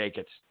goodness sake,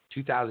 it's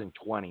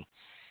 2020,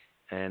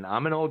 and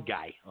I'm an old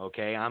guy,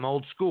 okay? I'm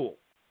old school.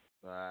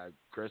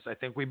 Chris, I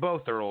think we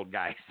both are old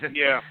guys.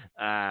 Yeah.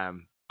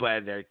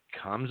 But there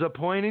comes a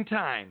point in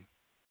time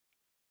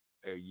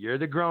where you're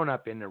the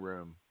grown-up in the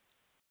room.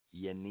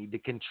 You need to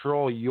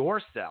control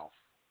yourself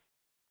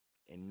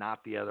and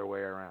not the other way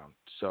around.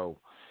 So,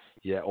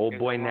 yeah, old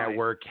boy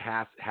network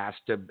has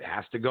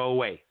to go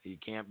away. You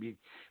can't be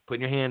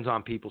putting your hands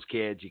on people's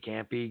kids. You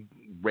can't be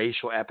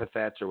racial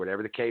epithets or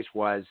whatever the case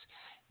was.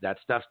 That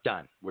stuff's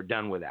done. We're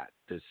done with that.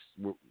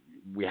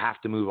 We have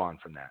to move on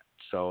from that.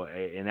 So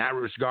in that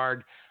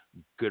regard,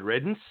 good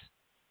riddance.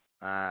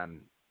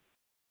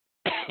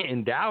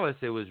 In Dallas,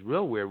 it was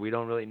real weird. We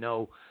don't really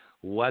know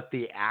what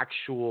the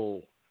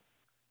actual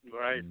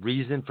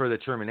reason for the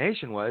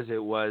termination was.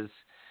 It was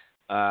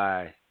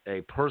a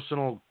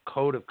personal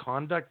code of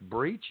conduct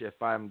breach,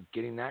 if I'm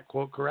getting that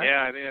quote correct.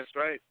 Yeah, I think that's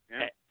right.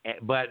 Yeah.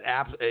 But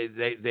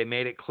they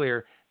made it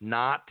clear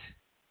not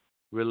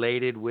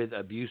related with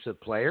abuse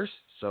of players,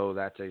 so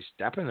that's a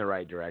step in the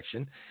right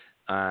direction.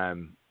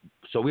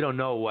 So we don't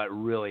know what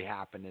really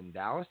happened in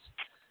Dallas.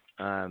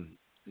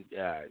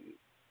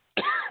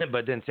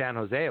 But then San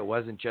Jose, it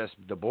wasn't just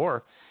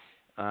DeBoer.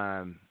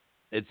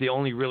 It's the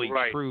only really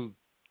Right. true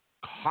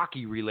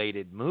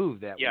hockey-related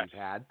move that Yes.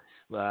 we've had.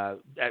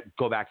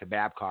 Go back to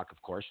Babcock,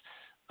 of course.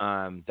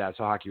 That's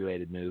a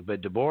hockey-related move.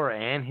 But DeBoer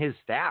and his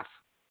staff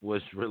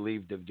was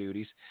relieved of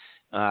duties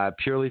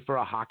purely for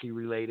a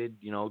hockey-related,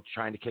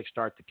 trying to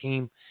kickstart the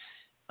team.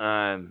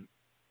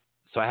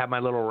 So I have my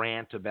little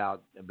rant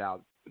about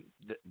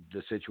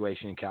the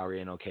situation in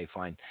Calgary, and okay,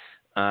 fine.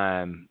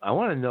 I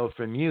want to know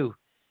from you,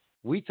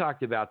 we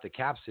talked about the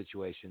cap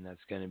situation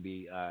that's going to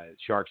be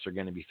Sharks are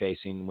going to be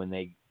facing when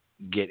they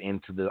get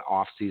into the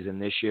off season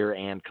this year,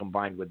 and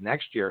combined with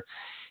next year,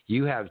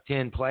 you have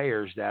 10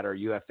 players that are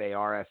UFA,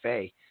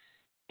 RFA,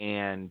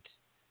 and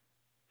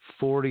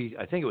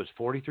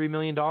 $43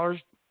 million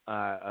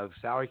of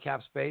salary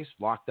cap space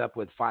locked up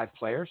with 5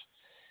 players.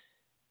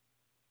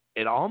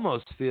 It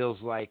almost feels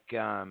like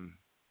a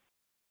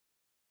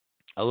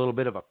little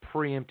bit of a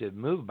preemptive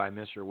move by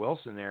Mr.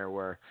 Wilson there,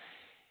 where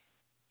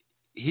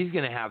he's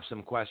going to have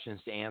some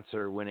questions to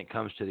answer when it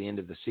comes to the end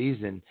of the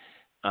season,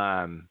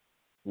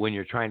 when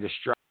you're trying to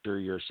structure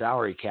your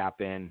salary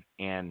cap in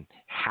and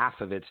half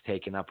of it's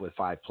taken up with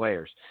 5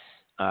 players.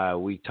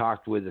 We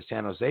talked with the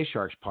San Jose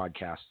Sharks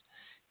podcast,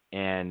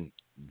 and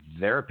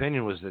their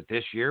opinion was that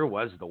this year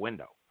was the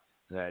window.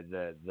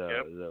 The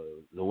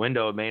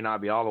window may not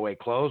be all the way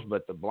closed,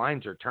 but the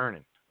blinds are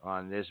turning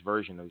on this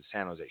version of the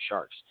San Jose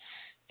Sharks.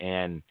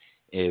 And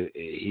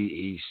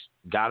he's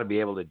got to be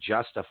able to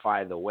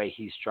justify the way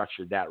he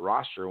structured that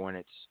roster when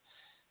it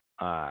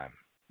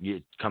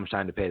comes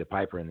time to pay the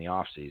piper in the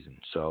off season.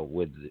 So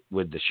with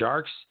the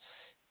Sharks,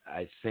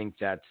 I think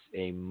that's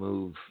a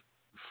move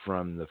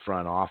from the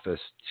front office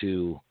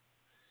to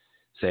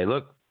say,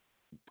 look,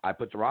 I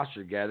put the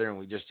roster together and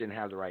we just didn't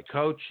have the right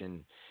coach,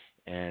 and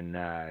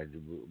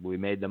we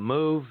made the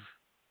move.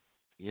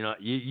 You know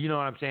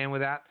what I'm saying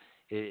with that?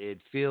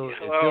 It feels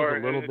a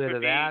little bit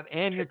of that,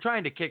 and you're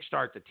trying to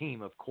kickstart the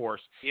team, of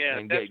course. Yeah,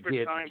 and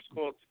desperate times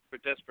call for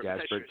desperate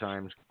measures. Desperate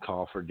times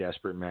call for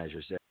desperate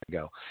measures. There you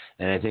go.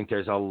 And I think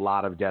there's a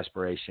lot of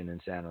desperation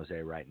in San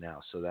Jose right now.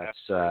 So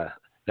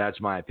that's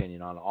my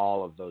opinion on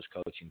all of those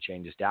coaching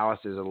changes. Dallas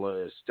is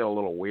still a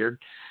little weird.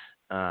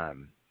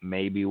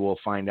 Maybe we'll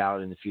find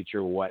out in the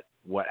future what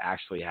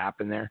actually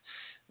happened there,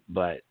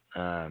 but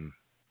I'm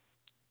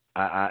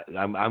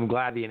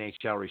glad the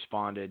NHL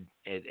responded.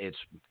 It's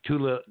too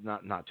little,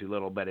 not too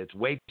little, but it's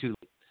way too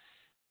late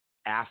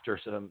after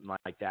something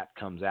like that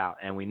comes out.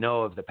 And we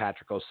know of the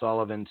Patrick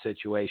O'Sullivan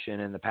situation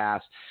in the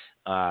past.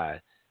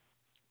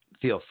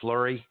 Theo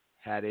Fleury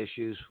had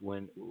issues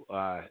when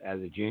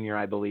as a junior,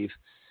 I believe.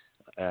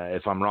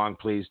 If I'm wrong,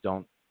 please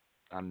don't.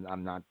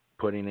 I'm not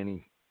putting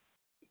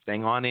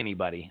anything on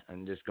anybody.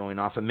 I'm just going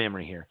off of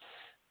memory here.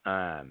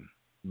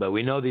 But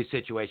we know these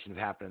situations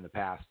have happened in the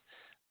past.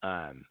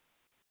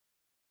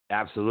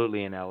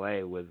 Absolutely in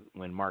L.A.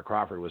 when Mark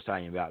Crawford was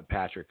talking about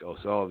Patrick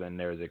O'Sullivan,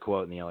 there was a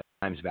quote in the L.A.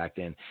 Times back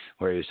then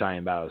where he was talking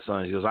about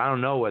O'Sullivan. He goes, I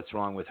don't know what's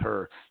wrong with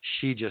her.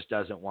 She just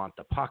doesn't want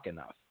the puck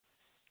enough.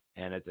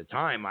 And at the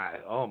time,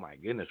 oh my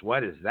goodness,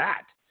 what is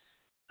that?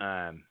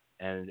 And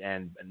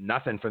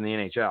nothing from the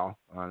NHL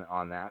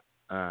on that.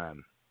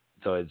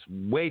 So it's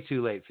way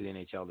too late for the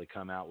NHL to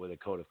come out with a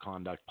code of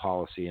conduct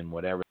policy and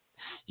whatever,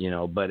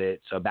 but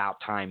it's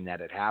about time that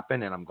it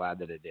happened, and I'm glad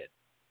that it did.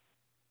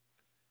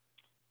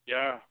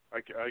 Yeah, I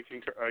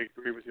concur. I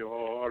agree with you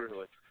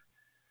wholeheartedly.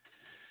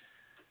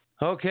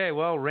 Okay,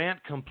 well,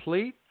 rant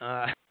complete.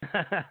 I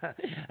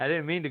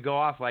didn't mean to go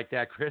off like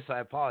that, Chris. I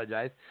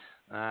apologize.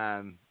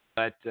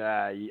 But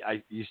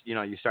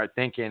you start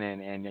thinking,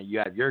 and you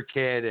have your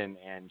kid,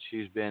 and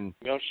she's been,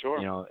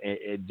 sure.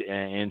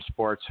 In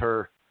sports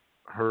her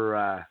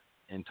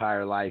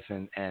entire life,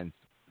 and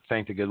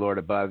thank the good Lord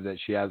above that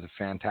she has a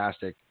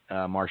fantastic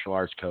martial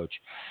arts coach,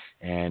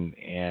 and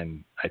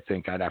I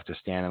think I'd have to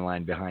stand in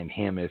line behind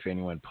him if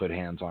anyone put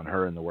hands on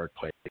her in the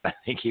workplace. I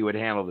think he would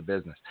handle the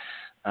business.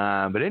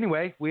 But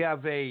anyway, we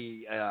have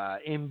a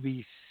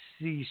NBC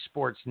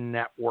Sports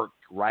Network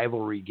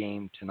rivalry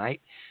game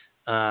tonight.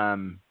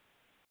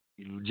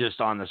 Just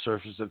on the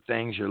surface of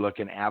things, you're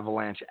looking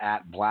Avalanche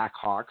at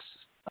Blackhawks.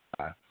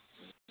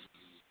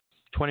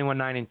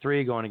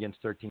 21-9-3 going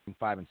against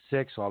 13-5-6.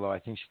 Although I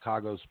think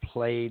Chicago's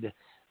played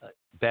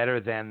better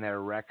than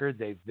their record.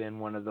 They've been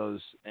one of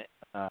those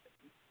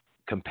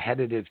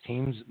competitive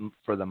teams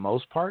for the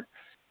most part.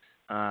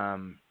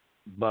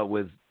 But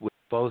with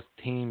both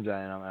teams,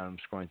 I'm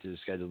scrolling through the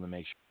schedule to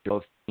make sure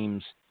both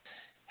teams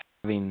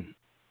having,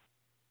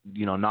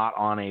 not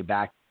on a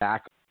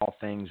back-to-back, all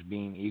things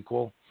being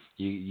equal,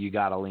 you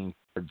got to lean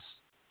towards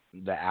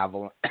the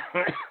Avalanche.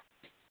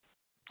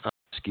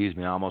 Excuse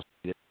me, I almost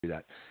did do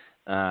that.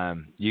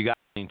 You got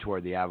to lean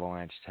toward the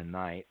Avalanche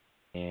tonight,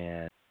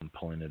 and I'm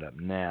pulling it up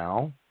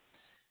now.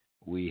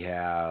 They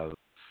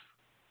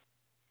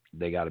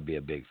got to be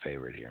a big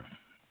favorite here.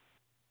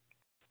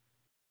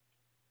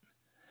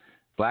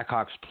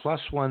 Blackhawks plus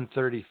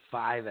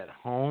 135 at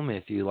home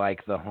if you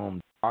like the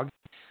home dog.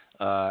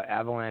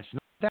 Avalanche,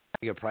 not that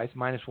big a price,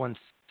 minus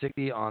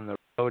 160 on the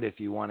road if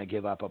you want to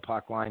give up a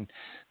puck line.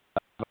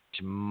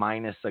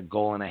 Minus a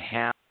goal and a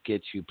half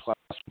gets you plus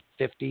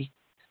 50.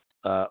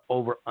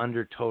 over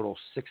under total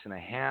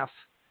 6.5.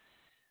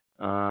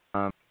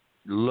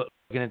 Looking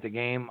at the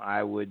game,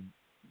 I would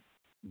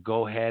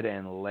go ahead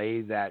and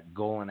lay that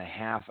goal and a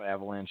half.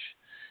 Avalanche,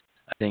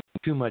 I think,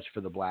 too much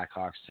for the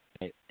Blackhawks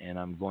tonight, and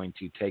I'm going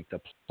to take the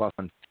plus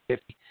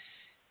 150.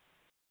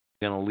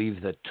 I'm going to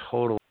leave the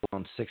total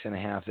on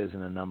 6.5.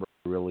 Isn't a number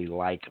I really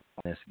like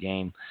on this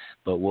game,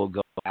 but we'll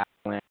go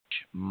Avalanche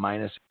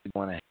minus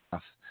 1.5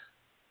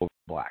 over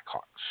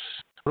Blackhawks.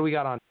 What do we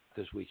got on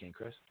this weekend,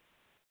 Chris?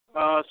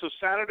 So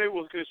Saturday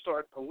we're going to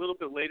start a little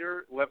bit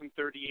later,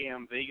 11:30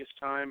 a.m. Vegas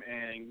time,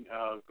 and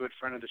a good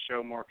friend of the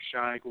show, Mark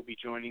Scheig, will be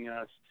joining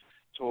us.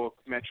 Talk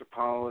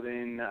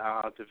Metropolitan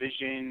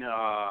Division,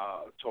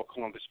 talk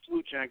Columbus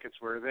Blue Jackets,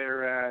 where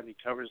they're at. He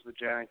covers the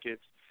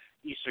Jackets,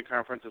 Eastern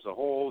Conference as a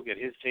whole, get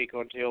his take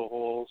on Tail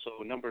Hall.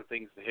 So a number of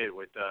things to hit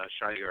with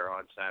Scheiger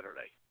on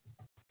Saturday.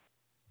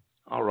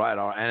 All right.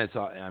 And it's,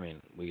 I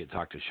mean, we could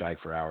talk to Scheig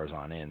for hours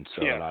on end,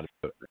 so it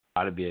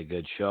ought to be a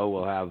good show.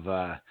 We'll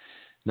have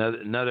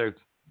another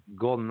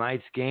Golden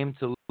Knights game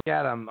to look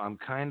at. I'm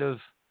kind of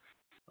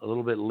a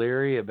little bit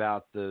leery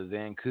about the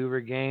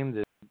Vancouver game.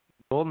 The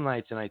Golden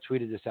Knights, and I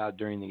tweeted this out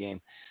during the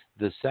game,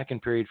 the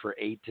second period for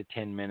 8 to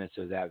 10 minutes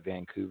of that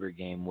Vancouver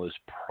game was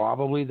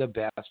probably the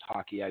best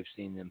hockey I've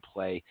seen them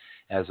play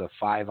as a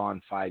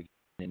 5-on-5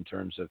 in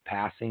terms of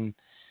passing,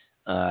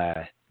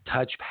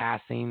 touch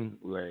passing,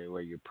 where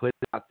you put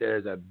it out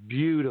there. There's a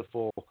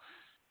beautiful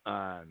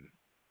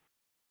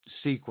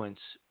sequence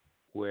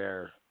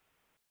where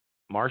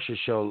Marcia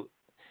Show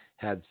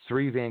had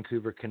 3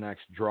 Vancouver Canucks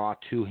draw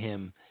to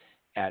him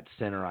at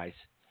center ice,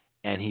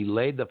 and he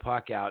laid the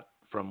puck out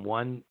from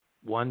one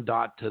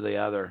dot to the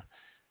other,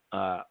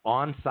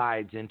 on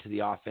sides into the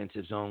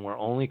offensive zone where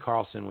only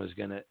Carlson was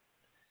going to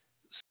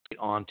skate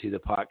onto the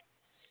puck.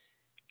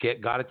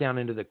 Got it down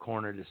into the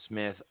corner to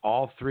Smith.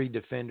 All 3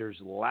 defenders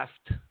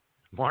left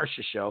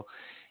Marcia Show,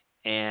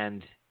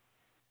 and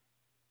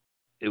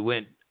it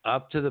went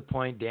up to the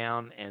point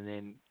down and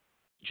then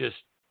just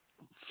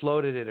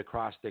floated it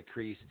across the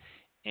crease.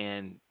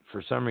 And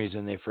for some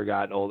reason, they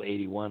forgot old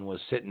 81 was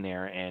sitting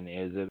there, and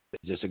is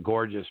just a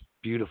gorgeous,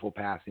 beautiful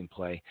passing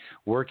play.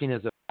 Working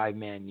as a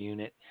 5-man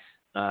unit,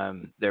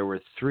 there were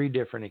 3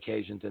 different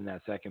occasions in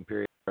that second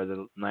period where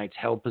the Knights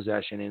held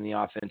possession in the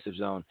offensive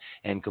zone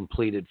and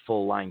completed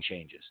full line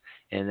changes.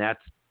 And that's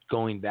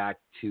going back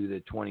to the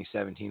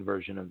 2017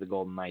 version of the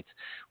Golden Knights,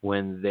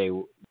 when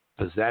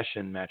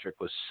possession metric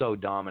was so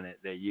dominant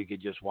that you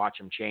could just watch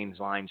them change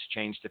lines,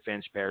 change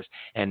defense pairs,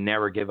 and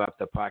never give up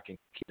the puck and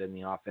keep it in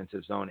the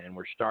offensive zone. And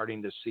we're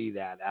starting to see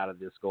that out of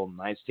this Golden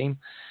Knights team.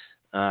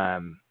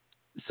 But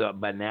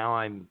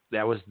now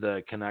that was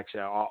the Canucks,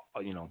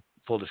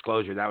 full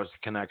disclosure, that was the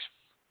Canucks'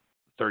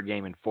 third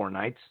game in 4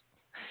 nights,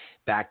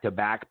 back to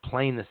back,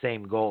 playing the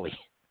same goalie.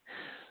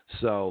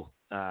 So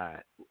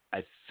I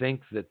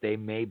think that they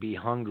may be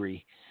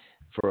hungry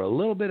for a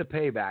little bit of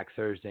payback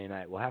Thursday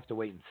night. We'll have to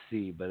wait and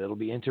see, but it'll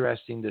be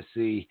interesting to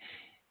see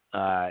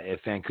if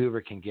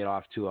Vancouver can get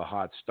off to a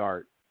hot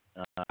start,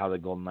 how the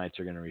Golden Knights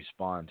are going to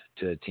respond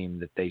to a team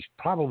that they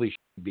probably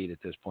should beat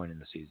at this point in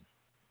the season.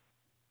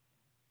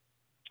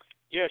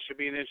 Yeah, it'll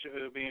be an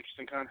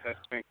interesting contest.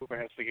 Vancouver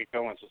has to get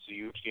going, so it's a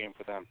huge game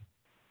for them.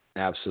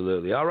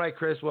 Absolutely. All right,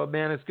 Chris. Well,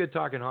 man, it's good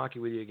talking hockey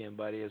with you again,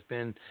 buddy. It's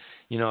been,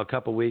 a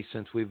couple weeks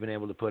since we've been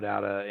able to put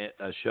out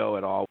a show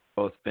at all.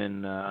 We've both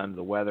been under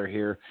the weather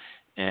here,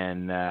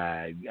 and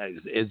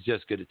it's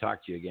just good to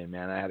talk to you again,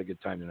 man. I had a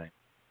good time tonight.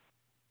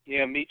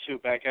 Yeah, me too.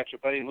 Back at you,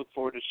 buddy, and look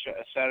forward to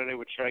Saturday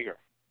with Traeger.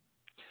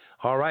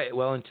 All right.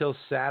 Well, until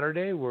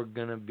Saturday, we're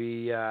going to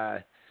be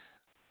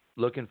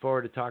looking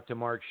forward to talk to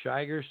Mark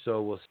Scheiger,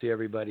 so we'll see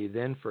everybody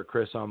then. For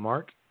Chris, I'm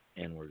Mark,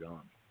 and we're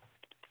gone.